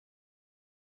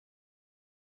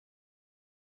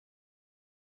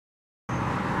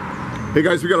Hey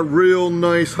guys, we got a real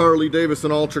nice Harley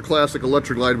Davidson Ultra Classic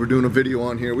Electra Glide we're doing a video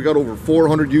on here. We got over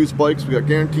 400 used bikes. We got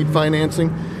guaranteed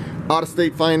financing,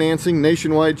 out-of-state financing,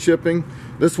 nationwide shipping.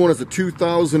 This one is a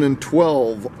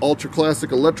 2012 Ultra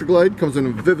Classic Electra Glide. Comes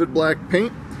in vivid black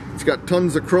paint. It's got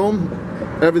tons of chrome.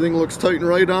 Everything looks tight and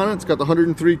right on it. It's got the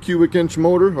 103 cubic inch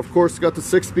motor. Of course, it's got the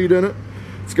 6-speed in it.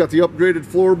 It's got the upgraded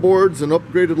floorboards and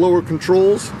upgraded lower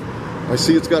controls. I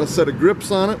see it's got a set of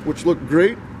grips on it, which look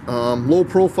great. Low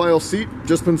profile seat,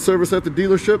 just been serviced at the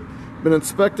dealership, been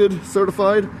inspected,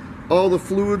 certified, all the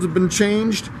fluids have been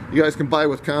changed. You guys can buy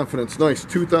with confidence. Nice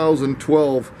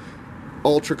 2012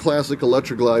 Ultra Classic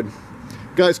Electra Glide.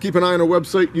 Guys, keep an eye on our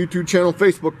website, YouTube channel,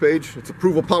 Facebook page. It's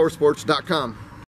approvalpowersports.com.